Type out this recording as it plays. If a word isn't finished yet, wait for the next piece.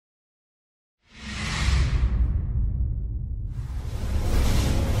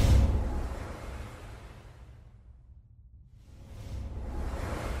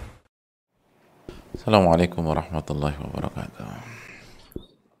Assalamualaikum warahmatullahi wabarakatuh.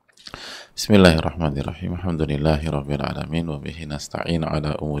 Bismillahirrahmanirrahim. Alhamdulillahi rabbil alamin wa bihi nasta'in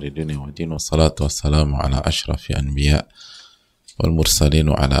ala umuri dunya wa din, wassalatu wassalamu ala asyrafil anbiya wal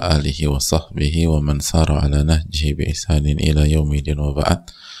mursalin wa ala alihi wa sahbihi wa man sara ala nahjihi bi ihsanin ila yaumidin wa ba'd.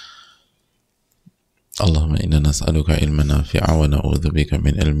 Allahumma inna nas'aluka ilman nafi'a wa na'udzubika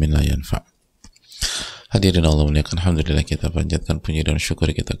min ilmin la yanfa'. Hadirin Allah muliakan, alhamdulillah kita panjatkan puji dan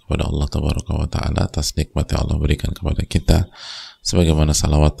syukur kita kepada Allah Tabaraka wa Ta'ala atas nikmat yang Allah berikan kepada kita, sebagaimana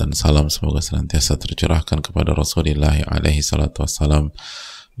salawat dan salam semoga senantiasa tercurahkan kepada Rasulullah alaihi salatu wassalam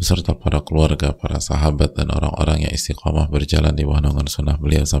beserta para keluarga, para sahabat dan orang-orang yang istiqamah berjalan di bawah naungan sunnah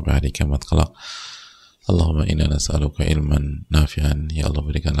beliau sampai hari kiamat kelak. Allahumma inna nas'aluka ilman nafi'an, ya Allah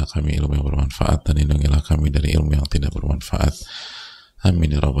berikanlah kami ilmu yang bermanfaat dan lindungilah kami dari ilmu yang tidak bermanfaat.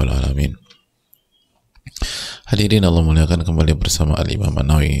 Amin ya rabbal alamin. Hadirin Allah muliakan, kembali bersama Al-Imam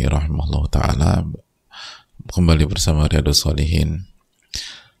An-Nawawi rahimahullah ta'ala, kembali bersama Riyadhus Shalihin,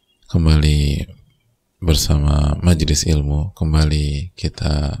 kembali bersama Majelis Ilmu, kembali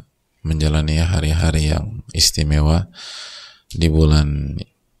kita menjalani hari-hari yang istimewa di bulan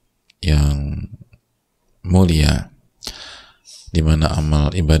yang mulia, di mana amal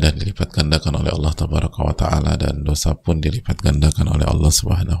ibadah dilipat gandakan oleh Allah Tabaraka wa Ta'ala dan dosa pun dilipat gandakan oleh Allah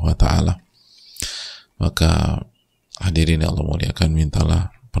Subhanahu wa Ta'ala. Maka hadirin yang Allah muliakan, mintalah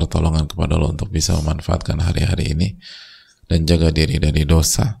pertolongan kepada Allah untuk bisa memanfaatkan hari-hari ini dan jaga diri dari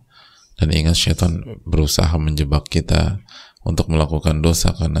dosa. Dan ingat, syaitan berusaha menjebak kita untuk melakukan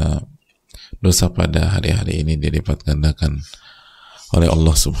dosa, karena dosa pada hari-hari ini dilipat gandakan oleh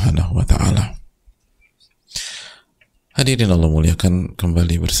Allah Subhanahu wa Ta'ala. Hadirin Allah muliakan,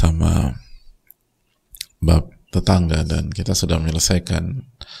 kembali bersama bab tetangga, dan kita sudah menyelesaikan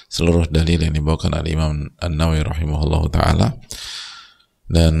seluruh dalil yang dibawakan oleh Imam An-Nawawi rahimahullahu ta'ala,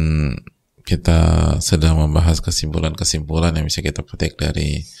 dan kita sedang membahas kesimpulan-kesimpulan yang bisa kita petik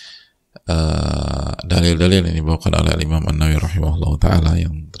dari dalil-dalil yang dibawakan oleh Imam An-Nawawi rahimahullahu ta'ala.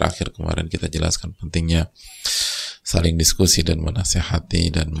 Yang terakhir kemarin kita jelaskan pentingnya saling diskusi dan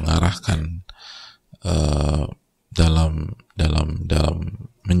menasihati dan mengarahkan dalam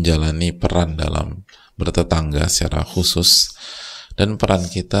menjalani peran dalam bertetangga secara khusus, dan peran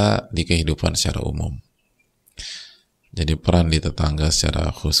kita di kehidupan secara umum. Jadi peran di tetangga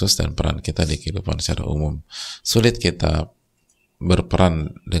secara khusus dan peran kita di kehidupan secara umum. Sulit kita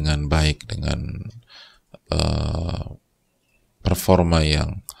berperan dengan baik, dengan performa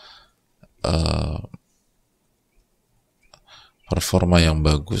yang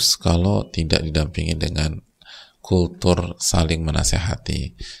bagus kalau tidak didampingi dengan kultur saling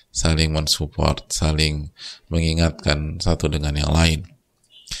menasehati, saling mensupport, saling mengingatkan satu dengan yang lain.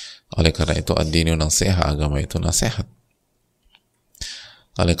 Oleh karena itu, ad-dinu nasiha, agama itu nasihat.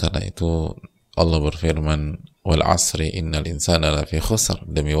 Oleh karena itu Allah berfirman, wal asri innal insana lafi khusr,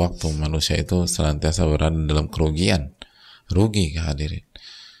 demi waktu manusia itu senantiasa berada dalam kerugian. Rugi, hadirin,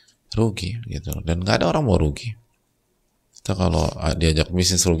 rugi gitu. Dan gak ada orang mau rugi. Kita kalau diajak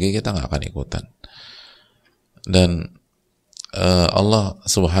bisnis rugi, kita gak akan ikutan. Dan Allah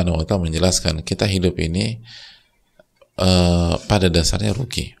Subhanahu wa Ta'ala menjelaskan kita hidup ini pada dasarnya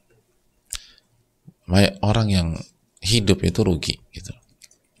rugi. Orang yang hidup itu rugi gitu.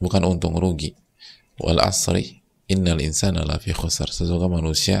 Bukan untung, rugi. Wal asri innal insana lafi khusr, sesungguhnya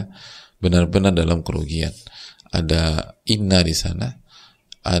manusia benar-benar dalam kerugian. Ada inna di sana,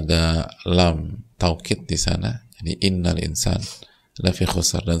 ada lam taukid di sana. Jadi innal insan lafi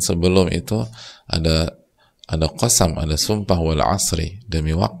khusr, dan sebelum itu ada qasam, ada sumpah, wal asri,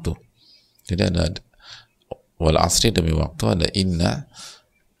 demi waktu. Jadi ada wal asri, demi waktu, ada inna.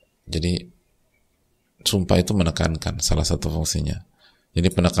 Jadi sumpah itu menekankan, salah satu fungsinya. Jadi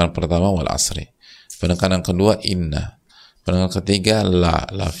penekanan pertama wal asri, penekanan kedua inna, penekanan ketiga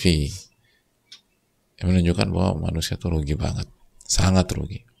lafi, yang menunjukkan bahwa manusia itu rugi banget, sangat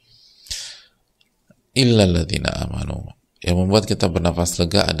rugi. Illa alladziina amanu, yang membuat kita bernafas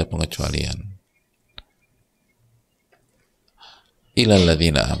lega ada pengecualian. Ilal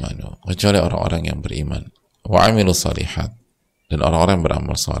ladzina amanu, kecuali orang-orang yang beriman, wa amilus shalihat, dan orang-orang yang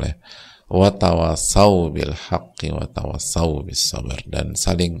beramal saleh, wa tawassau bil haqqi wa tawassau bis sabr, dan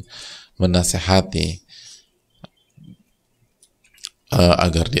saling menasihati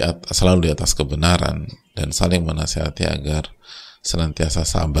agar selalu di atas kebenaran, dan saling menasihati agar senantiasa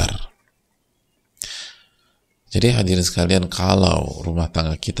sabar. Jadi hadirin sekalian, kalau rumah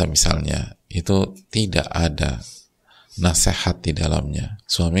tangga kita misalnya itu tidak ada nasihat di dalamnya,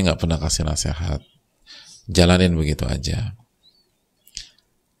 suami nggak pernah kasih nasihat, jalanin begitu aja,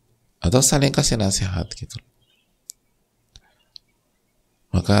 atau saling kasih nasihat gitu,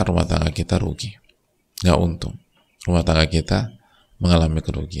 maka rumah tangga kita rugi. nggak untung. Rumah tangga kita mengalami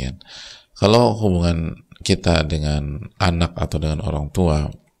kerugian. Kalau hubungan kita dengan anak atau dengan orang tua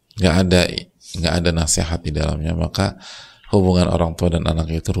nggak ada nasihat di dalamnya, maka hubungan orang tua dan anak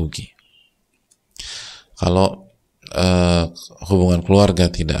itu rugi. Kalau hubungan keluarga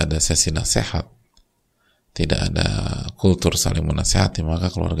tidak ada sesi nasihat, tidak ada kultur saling menasihati, maka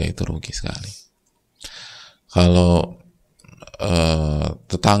keluarga itu rugi sekali. Kalau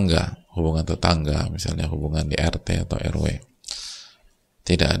tetangga, hubungan tetangga, misalnya hubungan di RT atau RW,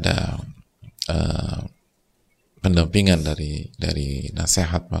 tidak ada pendampingan dari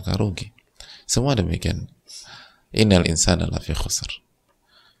nasihat, maka rugi. Semua demikian. Innal insana lafi khusr.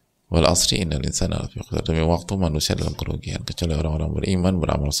 Wal asri innal insana lafi khusr. Demi waktu manusia dalam kerugian, kecuali orang-orang beriman,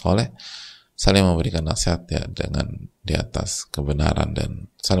 beramal soleh, saling memberikan nasihat di atas kebenaran,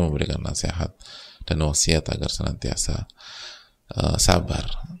 dan saling memberikan nasihat dan wasiat agar senantiasa sabar.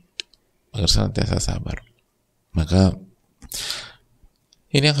 Maka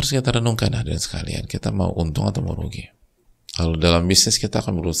ini yang harus kita renungkan, hadirin sekalian. Kita mau untung atau mau rugi? Kalau dalam bisnis kita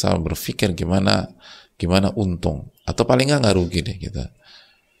akan berusaha berpikir gimana untung, atau paling nggak rugi deh kita.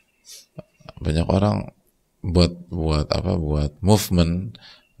 Banyak orang buat movement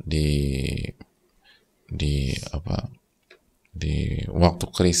di waktu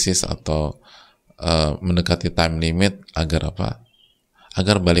krisis atau mendekati time limit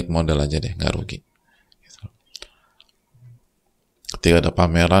agar balik modal aja deh, nggak rugi. Ketika ada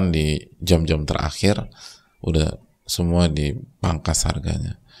pameran di jam-jam terakhir, udah semua dipangkas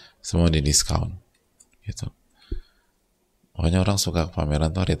harganya, semua didiskon, gitu. Makanya orang suka pameran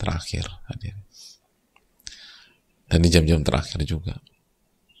tuh hari terakhir, dan di jam-jam terakhir juga,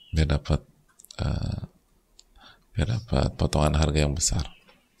 biar dapat potongan harga yang besar.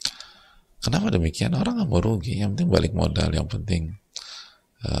 Kenapa demikian? Orang nggak mau rugi, yang penting balik modal, yang penting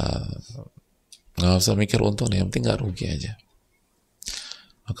nggak usah mikir untung, yang penting nggak rugi aja.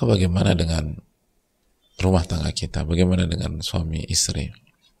 Maka bagaimana dengan rumah tangga kita? Bagaimana dengan suami istri?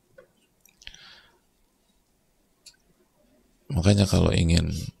 Makanya kalau ingin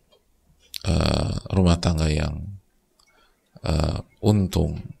rumah tangga yang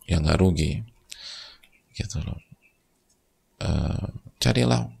untung, yang nggak rugi, gitu loh,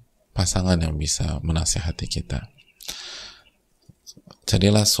 carilah pasangan yang bisa menasihati kita.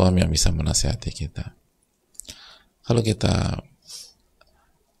 Carilah suami yang bisa menasihati kita. Kalau kita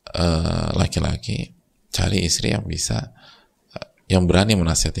laki-laki, cari istri yang bisa, yang berani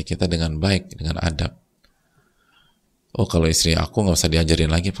menasihati kita dengan baik, dengan adab. Oh, kalau istri aku nggak usah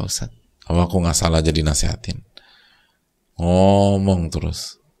diajarin lagi Pak Ustadz, aku nggak salah jadi nasihatin, ngomong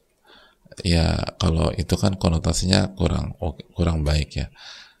terus. Ya kalau itu kan konotasinya kurang baik ya.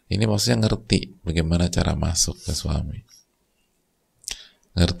 Ini maksudnya ngerti bagaimana cara masuk ke suami,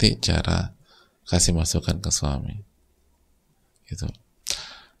 ngerti cara kasih masukan ke suami, gitu.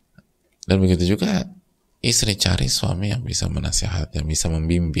 Dan begitu juga istri, cari suami yang bisa menasihat, yang bisa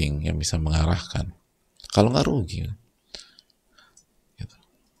membimbing, yang bisa mengarahkan. Kalau nggak rugi, gitu.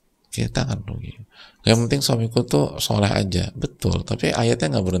 Kita akan rugi. Yang penting suamiku tuh soleh aja, betul. Tapi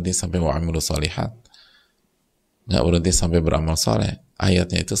ayatnya nggak berhenti sampai wa'amilu sholihat, nggak berhenti sampai beramal soleh.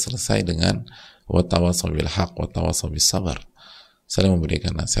 Ayatnya itu selesai dengan watawassaw bil haq watawassaw bis sabar. Saling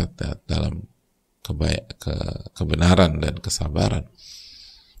memberikan nasihat dalam kebenaran dan kesabaran.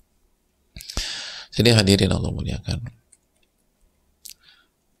 Jadi hadirin Allah muliakan,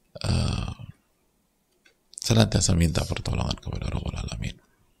 senantiasa minta pertolongan kepada Rabbul Alamin.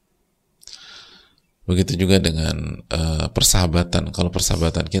 Begitu juga dengan persahabatan. Kalau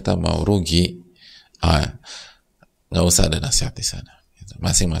persahabatan kita mau rugi, nggak usah ada nasihat di sana. Gitu.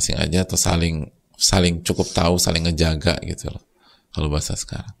 Masing-masing aja, atau saling cukup tahu, saling ngejaga gitu loh. Kalau bahasa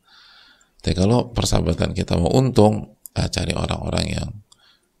sekarang. Tapi kalau persahabatan kita mau untung, cari orang-orang yang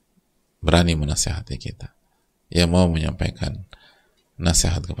berani menasihati kita, yang mau menyampaikan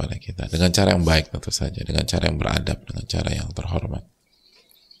nasihat kepada kita dengan cara yang baik, tentu saja, dengan cara yang beradab, dengan cara yang terhormat.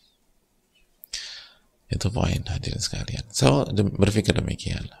 Itu poin, hadirin sekalian. So, berpikir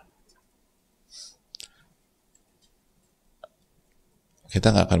demikian.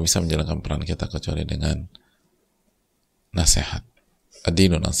 Kita nggak akan bisa menjalankan peran kita kecuali dengan nasihat.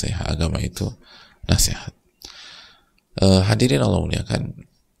 Ad-dinu nasihat, agama itu nasihat. Hadirin Allah muliakan.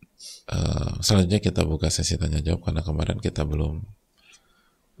 Selanjutnya kita buka sesi tanya jawab, karena kemarin kita belum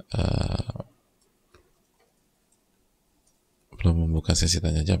membuka sesi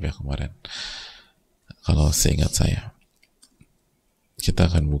tanya jawab ya kemarin. Kalau seingat saya, kita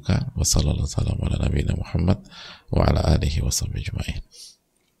akan buka. Wassalamualaikum warahmatullahi wabarakatuh wa ala alihi washabbihi ajma'in.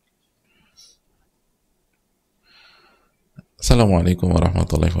 Assalamualaikum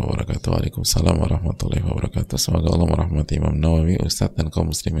warahmatullahi wabarakatuh. Waalaikumsalam warahmatullahi wabarakatuh. Semoga Allah merahmati Imam Nawawi, Ustadz, dan kaum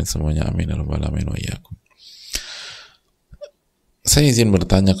muslimin semuanya. Amin ya rabbal alamin wa iyyakum. Saya izin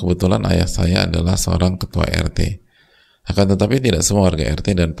bertanya, kebetulan ayah saya adalah seorang ketua RT. Akan tetapi tidak semua warga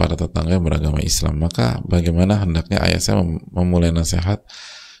RT dan para tetangga beragama Islam. Maka bagaimana hendaknya ayah saya memulai nasihat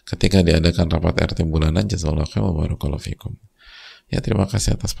ketika diadakan rapat RT bulanan? Jazakallahu khairan wa barakallahu fikum. Ya, terima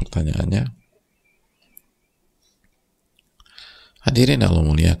kasih atas pertanyaannya. Hadirin Allah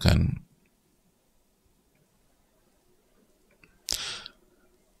muliakan,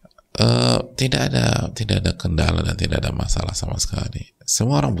 tidak ada kendala dan tidak ada masalah sama sekali.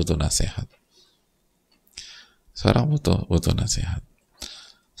 Semua orang butuh nasihat. Seorang butuh nasihat.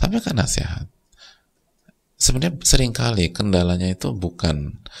 Sampaikan nasihat. Sebenarnya seringkali kendalanya itu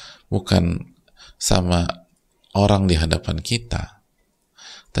bukan sama orang di hadapan kita,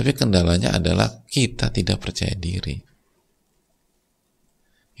 tapi kendalanya adalah kita tidak percaya diri.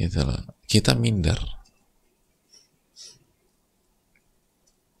 Gitu loh. Kita minder.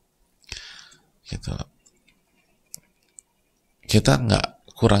 Gitu loh. Kita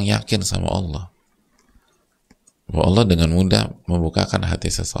kurang yakin sama Allah. Bahwa Allah dengan mudah membukakan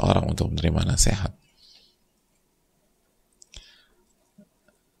hati seseorang untuk menerima nasihat.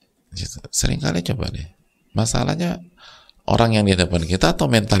 Seringkali coba deh, masalahnya orang yang di hadapan kita atau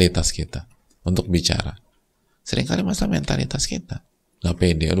mentalitas kita untuk bicara. Seringkali masalah mentalitas kita, nggak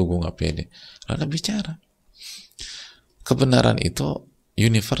pede, aduh gue nggak pede, lalu bicara. Kebenaran itu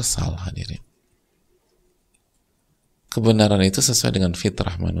universal, hadirin. Kebenaran itu sesuai dengan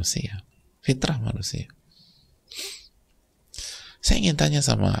fitrah manusia. Fitrah manusia. Saya ingin tanya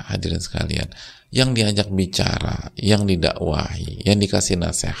sama hadirin sekalian, yang diajak bicara, yang didakwahi, yang dikasih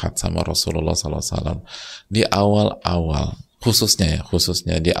nasihat sama Rasulullah SAW di awal-awal,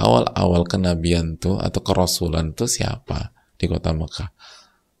 khususnya di awal-awal kenabian tuh atau kerasulan tuh siapa di kota Mekah?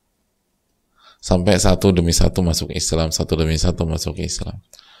 Sampai satu demi satu masuk Islam, satu demi satu masuk Islam.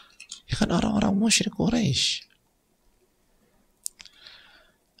 Ya kan orang-orang musyrik Quraisy.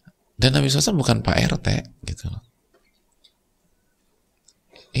 Dan Nabi SAW bukan Pak RT gitu loh.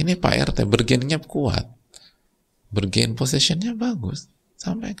 Ini Pak RT, bergennya kuat, bergen positionnya bagus,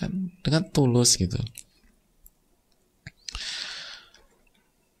 sampaikan dengan tulus gitu.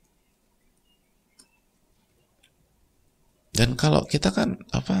 Dan kalau kita kan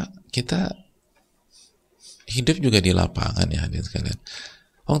kita hidup juga di lapangan ya hadirin sekalian.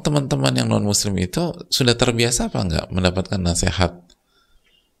 Teman-teman yang non muslim itu sudah terbiasa apa enggak mendapatkan nasihat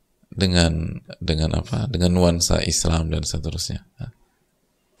dengan nuansa Islam dan seterusnya?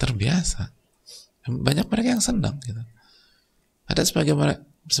 Terbiasa. Banyak mereka yang senang gitu. Ada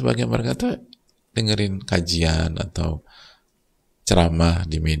sebagian mereka tuh dengerin kajian atau ceramah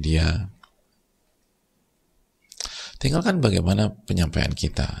di media. Tinggal kan bagaimana penyampaian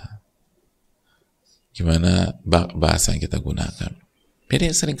kita, gimana bahasa yang kita gunakan. Jadi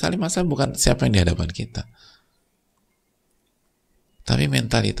seringkali masalah bukan siapa yang di hadapan kita, tapi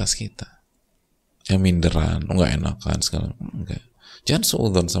mentalitas kita yang minderan, nggak enakan segala, enggak. Jangan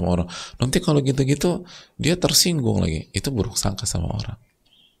suudzon sama orang. Nanti kalau gitu-gitu dia tersinggung lagi. Itu buruk sangka sama orang.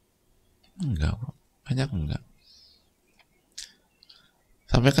 Enggak, banyak enggak.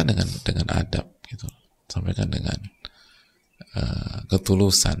 Sampaikan dengan adab gitu. Sampaikan dengan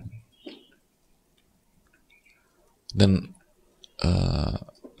ketulusan dan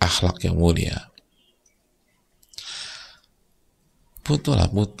akhlak yang mulia. Butuh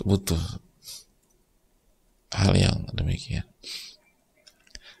hal yang demikian.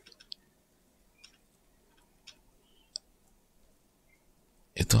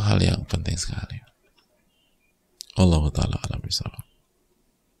 Itu hal yang penting sekali. Allah Ta'ala alam bisawab.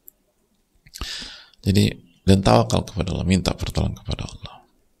 Jadi, dan tawakal kepada Allah, minta pertolongan kepada Allah.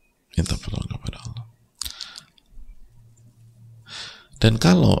 Minta pertolongan kepada Allah. Dan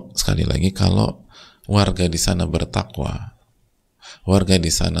sekali lagi, kalau warga di sana bertakwa, warga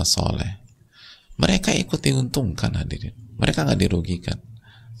di sana soleh, mereka ikut diuntungkan hadirin. Mereka nggak dirugikan.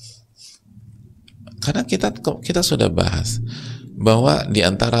 Karena kita sudah bahas bahwa di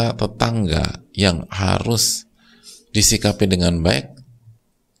antara tetangga yang harus disikapi dengan baik,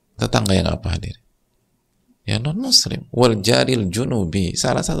 tetangga yang apa hadir? Ya non muslim. Wal jaril junubi,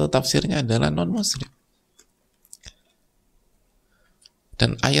 salah satu tafsirnya adalah non muslim.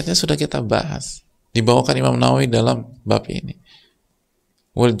 Dan ayatnya sudah kita bahas, dibawakan Imam Nawawi dalam bab ini.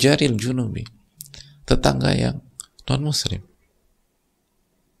 Wal jaril junubi, tetangga yang non muslim.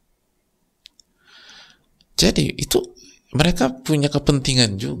 Jadi itu mereka punya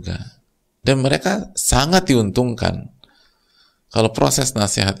kepentingan juga, dan mereka sangat diuntungkan kalau proses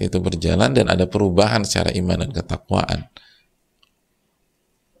nasihat itu berjalan dan ada perubahan secara iman dan ketakwaan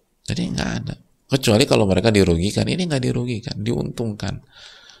Jadi nggak ada. Kecuali kalau mereka dirugikan, ini nggak dirugikan, diuntungkan.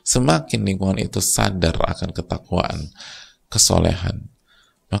 Semakin lingkungan itu sadar akan ketakwaan, kesolehan,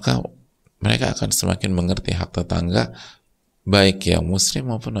 maka mereka akan semakin mengerti hak tetangga, baik yang muslim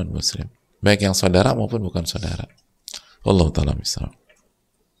maupun non muslim, baik yang saudara maupun bukan saudara. Allah ta'ala misal.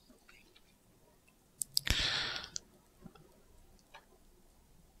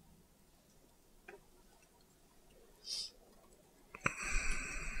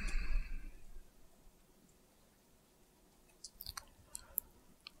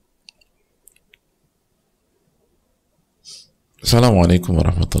 Assalamualaikum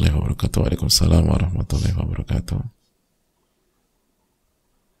warahmatullahi wabarakatuh. Waalaikumsalam warahmatullahi wabarakatuh.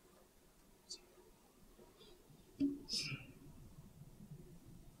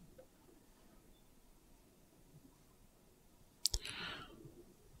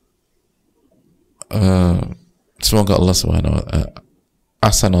 Semoga Allah subhanahu wa ta'ala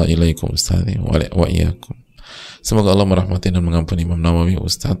ahsana ilaikum Ustadz wa iyyakum. Semoga Allah merahmati dan mengampuni Imam Nawawi,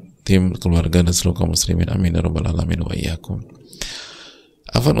 Ustadz, tim, keluarga, dan seluruh kaum muslimin. Amin ya rabbal alamin wa iyyakum.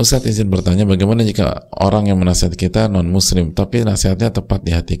 Afwan Ustadz, izin bertanya, bagaimana jika orang yang menasihati kita non muslim tapi nasihatnya tepat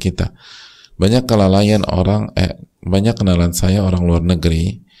di hati kita? Banyak kelalaian banyak kenalan saya orang luar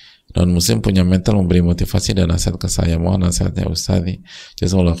negeri non muslim punya mental memberi motivasi dan nasihat ke saya. Mohon nasihatnya Ustadz.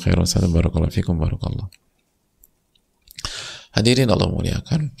 Jazakallahu khairan. Barakallahu fikum. Barakallah. Hadirin Allah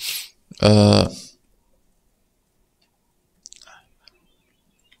muliakan,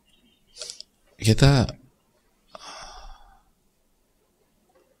 kita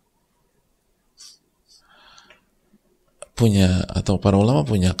punya, atau para ulama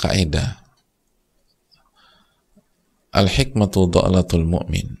punya kaidah, al-hikmatu dha'latul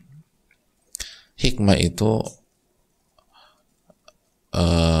mu'min. Hikmah itu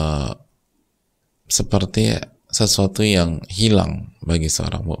seperti sesuatu yang hilang bagi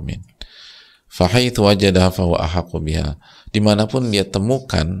seorang mukmin. Fahaitsu wajadaha fahuwa ahaqqu biha. Dimanapun dia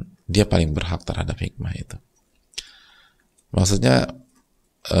temukan, dia paling berhak terhadap hikmah itu. Maksudnya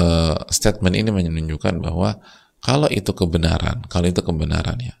statement ini menunjukkan bahwa kalau itu kebenaran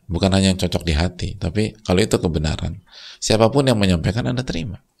ya, bukan hanya yang cocok di hati, tapi kalau itu kebenaran, siapapun yang menyampaikan Anda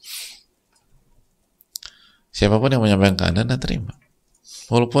terima. Siapapun yang menyampaikan Anda terima.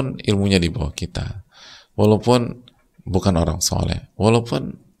 Walaupun ilmunya di bawah kita, walaupun bukan orang soleh,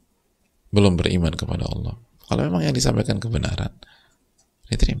 walaupun belum beriman kepada Allah, kalau memang yang disampaikan kebenaran,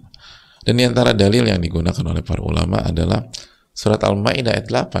 diterima. Dan diantara dalil yang digunakan oleh para ulama adalah surat Al-Maidah ayat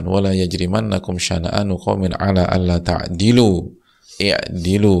 8, wala yajrimannakum syana'anu qaumin ala alla ta'dilu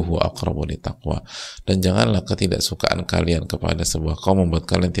i'dilu huwa aqrabu littaqwa. Dan janganlah ketidaksukaan kalian kepada sebuah kaum membuat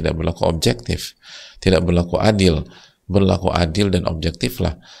kalian tidak berlaku objektif, tidak berlaku adil. Berlaku adil dan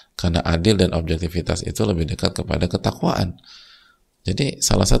objektiflah, karena adil dan objektivitas itu lebih dekat kepada ketakwaan. Jadi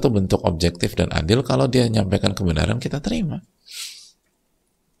salah satu bentuk objektif dan adil, kalau dia menyampaikan kebenaran, kita terima.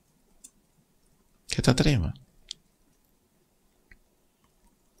 Kita terima.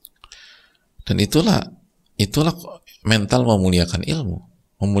 Dan itulah mental memuliakan ilmu,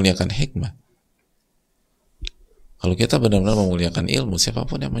 memuliakan hikmah. Kalau kita benar-benar memuliakan ilmu,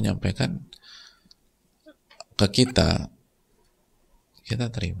 siapapun yang menyampaikan ke kita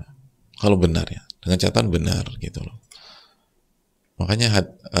terima. Kalau benar ya, dengan catatan benar gitu loh. Makanya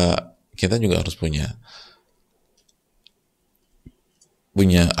kita juga harus punya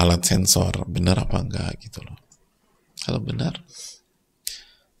alat sensor, benar apa enggak gitu loh. Kalau benar,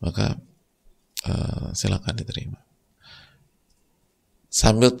 maka silakan diterima.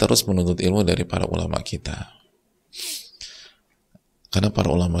 Sambil terus menuntut ilmu dari para ulama kita. Karena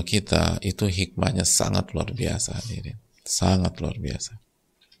para ulama kita itu hikmahnya sangat luar biasa, hadirin. Sangat luar biasa.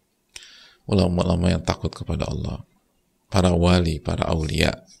 Ulama-ulama yang takut kepada Allah, para wali, para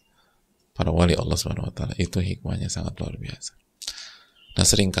aulia, para wali Allah Subhanahu wa ta'ala, itu hikmahnya sangat luar biasa. Nah,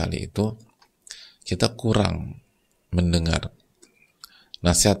 seringkali itu kita kurang mendengar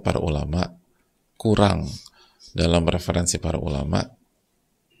nasihat para ulama, kurang dalam referensi para ulama,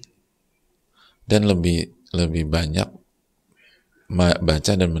 dan lebih banyak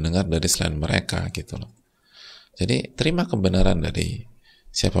baca dan mendengar dari selain mereka gitu loh. Jadi terima kebenaran dari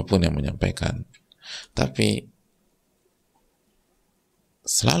siapapun yang menyampaikan, tapi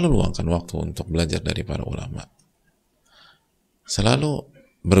selalu luangkan waktu untuk belajar dari para ulama, selalu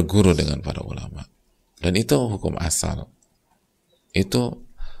berguru dengan para ulama, dan itu hukum asal, itu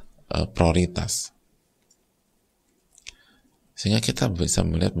prioritas, sehingga kita bisa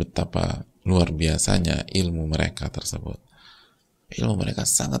melihat betapa luar biasanya ilmu mereka tersebut. Ilmu mereka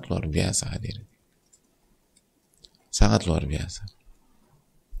sangat luar biasa, hadirin. Sangat luar biasa.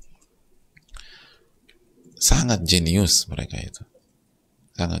 Sangat jenius mereka itu.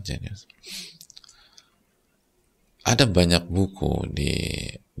 sangat jenius. Ada banyak buku di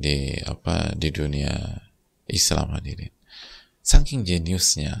dunia Islam hadirin. Saking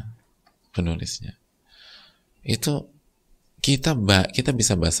jeniusnya penulisnya. Itu kita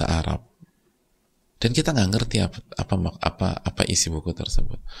bisa bahasa Arab dan kita nggak ngerti apa isi buku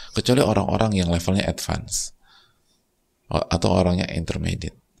tersebut, kecuali orang-orang yang levelnya advance atau orangnya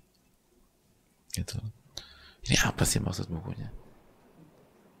intermediate gitu. Ini apa sih maksud bukunya?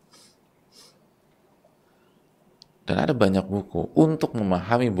 Dan ada banyak buku. Untuk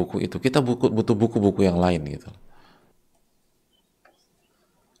memahami buku itu kita butuh buku-buku yang lain gitu.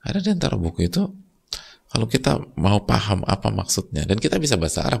 Ada di antara buku itu, kalau kita mau paham apa maksudnya, dan kita bisa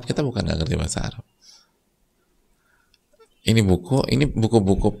bahasa Arab, kita bukan nggak ngerti bahasa Arab. Ini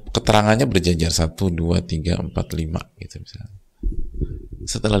buku-buku keterangannya berjajar 1, 2, 3, 4, 5 gitu misalnya.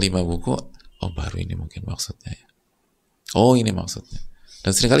 Setelah 5 buku, oh baru ini mungkin maksudnya ya. Oh ini maksudnya.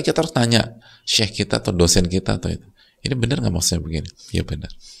 Dan seringkali kita harus tanya syekh kita atau dosen kita atau itu. Ini benar nggak maksudnya begini? Iya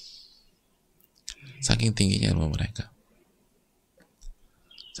benar. Saking tingginya ilmu mereka.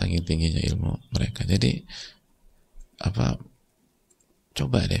 Saking tingginya ilmu mereka. Jadi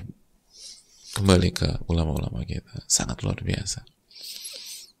coba deh kembali ke ulama-ulama kita, sangat luar biasa,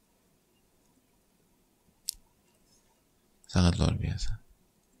 sangat luar biasa.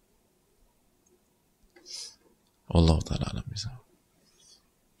 Allah ta'ala alam bisa.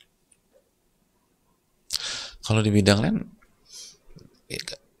 Kalau di bidang lain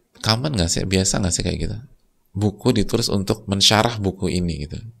common nggak sih, biasa nggak sih kayak gitu, buku ditulis untuk mensyarah buku ini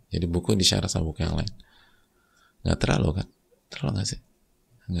gitu, jadi buku disyarah sama buku yang lain? Nggak terlalu kan? Terlalu nggak sih?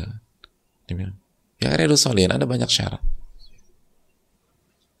 Nggak. Dibilang ya Riyadhus Shalihin ada banyak syarah.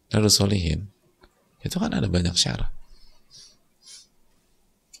 Riyadhus Shalihin itu kan ada banyak syarah,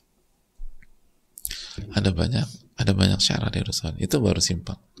 ada banyak syarah Riyadhus Shalihin, itu baru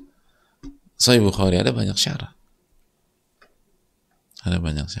simpel. Sahih Bukhari ada banyak syarah, ada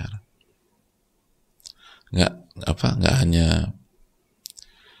banyak syarah.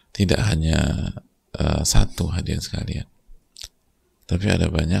 Tidak hanya satu hadirin sekalian, tapi ada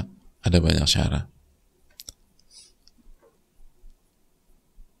banyak syarah.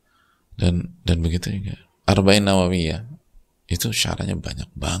 Dan begitu juga Arba'in Nawawiyah itu syarahnya banyak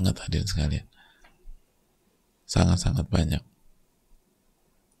banget hadirin sekalian, sangat-sangat banyak.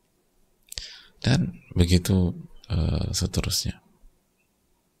 Dan begitu seterusnya.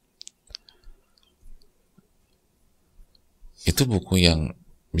 Itu buku yang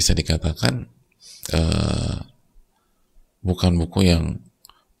bisa dikatakan bukan buku yang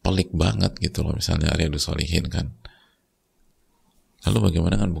pelik banget gitu loh, misalnya Riyadhus Shalihin kan. Lalu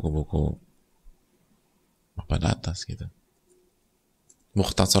bagaimana kan buku-buku papan atas gitu,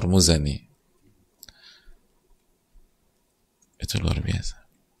 Mukhtasar Muzani, itu luar biasa.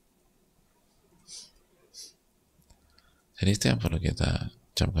 Jadi itu yang perlu kita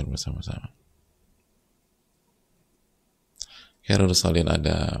camkan bersama-sama. Riyadhus Shalihin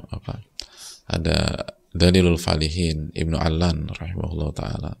ada Dalilul Falihin Ibnu Allan rahimahullah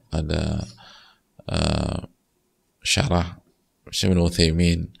ta'ala, ada Syarah Syekh Ibnu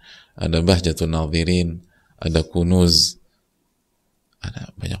Utsaimin, ada Bahjatun Nadhirin, ada Kunuz,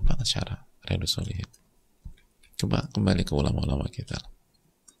 ada banyak banget syarah Riyadhus Shalihin. Coba kembali ke ulama-ulama kita.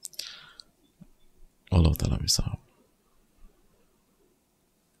 Allah ta'ala bisa.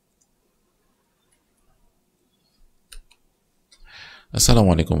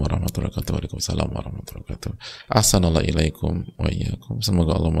 Assalamualaikum warahmatullahi wabarakatuh. Waalaikumsalam warahmatullahi wabarakatuh. Assalamualaikum wa iyyakum.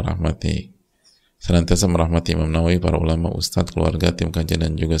 Semoga Allah senantiasa merahmati Imam Nawawi, para ulama, ustadz, keluarga, tim kajian,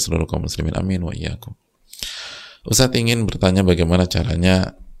 dan juga seluruh kaum muslimin. Amin wa iyyakum. Ustadz ingin bertanya bagaimana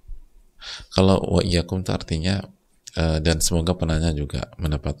caranya, kalau wa iyyakum itu artinya dan semoga penanya juga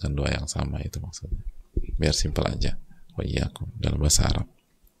mendapatkan doa yang sama, itu maksudnya. Biar simpel aja, wa iyyakum dalam bahasa Arab.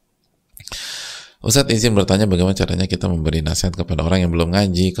 Ustadz izin bertanya bagaimana caranya kita memberi nasihat kepada orang yang belum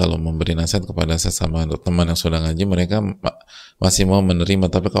ngaji. Kalau memberi nasihat kepada sesama teman yang sudah ngaji, mereka masih mau menerima,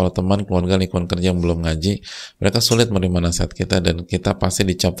 tapi kalau teman, keluarga, lingkungan kerja yang belum ngaji, mereka sulit menerima nasihat kita dan kita pasti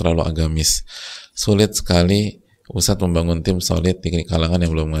dicap terlalu agamis. Sulit sekali Ustadz membangun tim solid di kalangan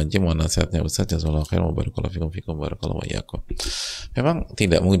yang belum ngaji. Mohon nasihatnya Ustadz. Jazakallahu khairan wa barakallahu fikum barakallahu wa iyyakum. Memang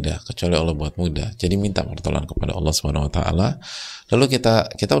tidak mudah, kecuali Allah buat mudah. Jadi minta pertolongan kepada Allah Subhanahu wa taala. Lalu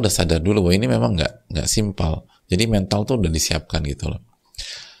kita udah sadar dulu bahwa ini memang nggak simpel. Jadi mental tuh udah disiapkan gitu loh.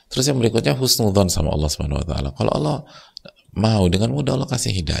 Terus yang berikutnya husnudzon sama Allah Subhanahu wa taala. Kalau Allah mau, dengan mudah Allah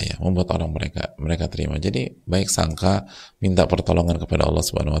kasih hidayah, membuat orang mereka terima. Jadi baik sangka, minta pertolongan kepada Allah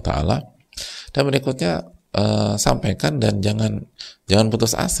Subhanahu wa taala. Dan berikutnya sampaikan dan jangan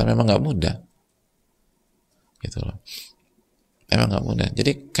putus asa, memang nggak mudah gitu loh. Emang nggak mudah.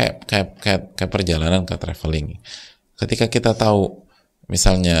 Jadi kayak perjalanan, ke traveling. Ketika kita tahu,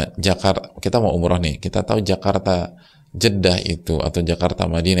 misalnya Jakarta, kita mau umroh nih, kita tahu Jakarta Jeddah itu atau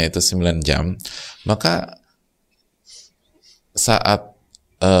Jakarta Madinah itu 9 jam, maka saat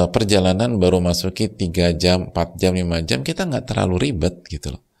perjalanan baru masuki 3 jam, 4 jam, 5 jam, kita nggak terlalu ribet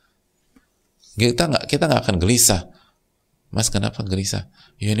gitu loh. Kita nggak akan gelisah. Mas, kenapa gelisah?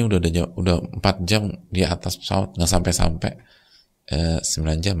 Ya ini udah 4 jam di atas pesawat nggak sampai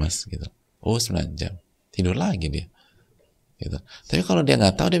 9 jam mas gitu. Oh 9 jam, tidur lagi dia gitu. Tapi kalau dia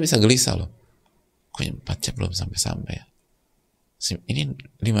nggak tahu, dia bisa gelisah loh. Kok 4 jam belum sampai ya? Ini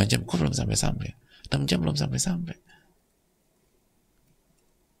 5 jam kok belum sampai? 6 jam belum sampai.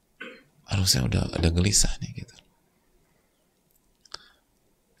 Harusnya udah ada gelisah nih gitu.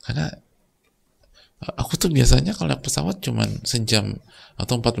 Karena aku tuh biasanya kalau naik pesawat cuman sejam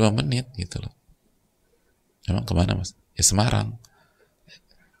atau 45 menit gitu loh. Emang kemana mas? Ya Semarang.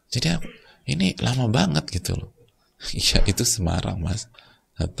 Jadi ini lama banget gitu loh. Ya itu Semarang mas,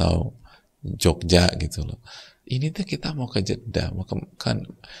 atau Jogja gitu loh. Ini tuh kita mau ke Jeddah, mau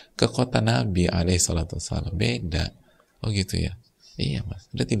ke kota Nabi alaihissalam, beda. Oh gitu ya. Iya mas,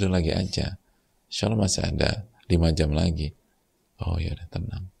 udah tidur lagi aja. Insya Allah masih ada 5 jam lagi. Oh ya udah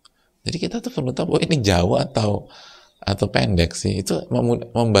tenang. Jadi kita tuh perlu tahu, oh ini jauh atau pendek sih. Itu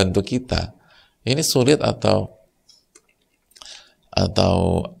membantu kita. Ini sulit atau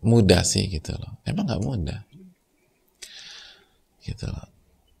mudah sih gitu loh. Emang nggak mudah gitu loh.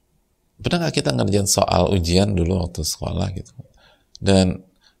 Pernah nggak kita ngerjain soal ujian dulu waktu sekolah gitu, dan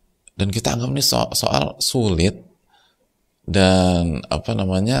kita anggap ini soal sulit, dan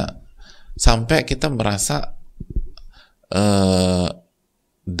sampai kita merasa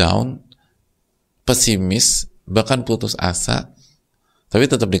down, pesimis, bahkan putus asa, tapi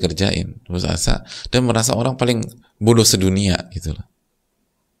tetap dikerjain, putus asa, dan merasa orang paling bodoh sedunia gitu loh.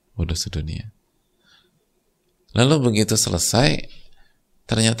 Bodoh sedunia. Lalu begitu selesai,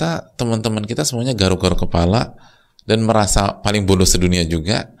 ternyata teman-teman kita semuanya garuk-garuk kepala dan merasa paling bodoh sedunia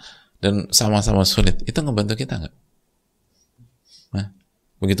juga, dan sama-sama sulit. Itu ngebantu kita nggak? Nah,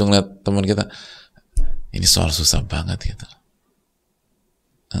 begitu ngeliat teman kita, ini soal susah banget gitu,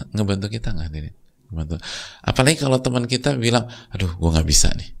 ngebantu kita nggak ini? Ngebantu. Apalagi kalau teman kita bilang, aduh, gue nggak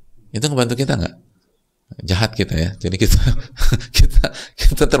bisa nih. Itu ngebantu kita nggak? Jahat kita ya. Jadi kita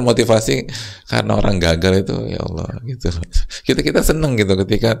termotivasi karena orang gagal itu, ya Allah gitu. Kita seneng gitu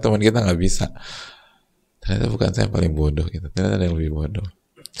ketika teman kita nggak bisa. Ternyata bukan saya paling bodoh gitu. Ternyata ada yang lebih bodoh.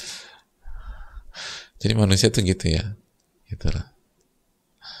 Jadi manusia tuh gitu ya. Gitulah.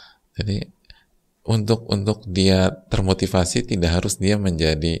 Jadi untuk dia termotivasi tidak harus dia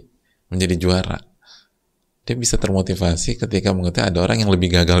menjadi juara. Dia bisa termotivasi ketika mengetahui ada orang yang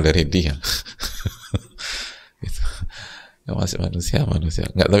lebih gagal dari dia. Gitu. Masih manusia,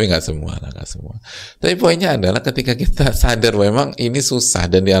 nggak semua. Tapi poinnya adalah ketika kita sadar bahwa memang ini susah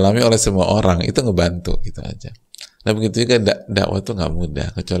dan dialami oleh semua orang, itu ngebantu gitu aja. Nah begitu juga dakwah itu nggak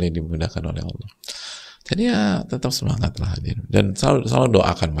mudah kecuali dimudahkan oleh Allah. Jadi ya tetap semangat lah hadirin, dan selalu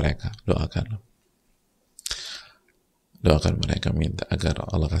doakan mereka, minta agar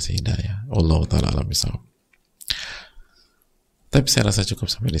Allah kasih hidayah. Allah taala alam bisawab. Tapi saya rasa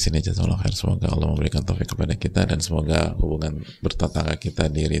cukup sampai di sini. Jazakallahu khair. Semoga Allah memberikan taufik kepada kita, dan semoga hubungan bertetangga kita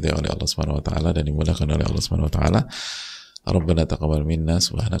diridhai oleh Allah Subhanahu wa taala dan dimudahkan oleh Allah Subhanahu wa taala. Rabbana taqabbal minna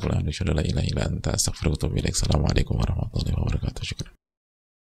subhanaka la ilaha illa anta astaghfiruka wa atubu ilaik. Assalamualaikum warahmatullahi wabarakatuh. Syukran.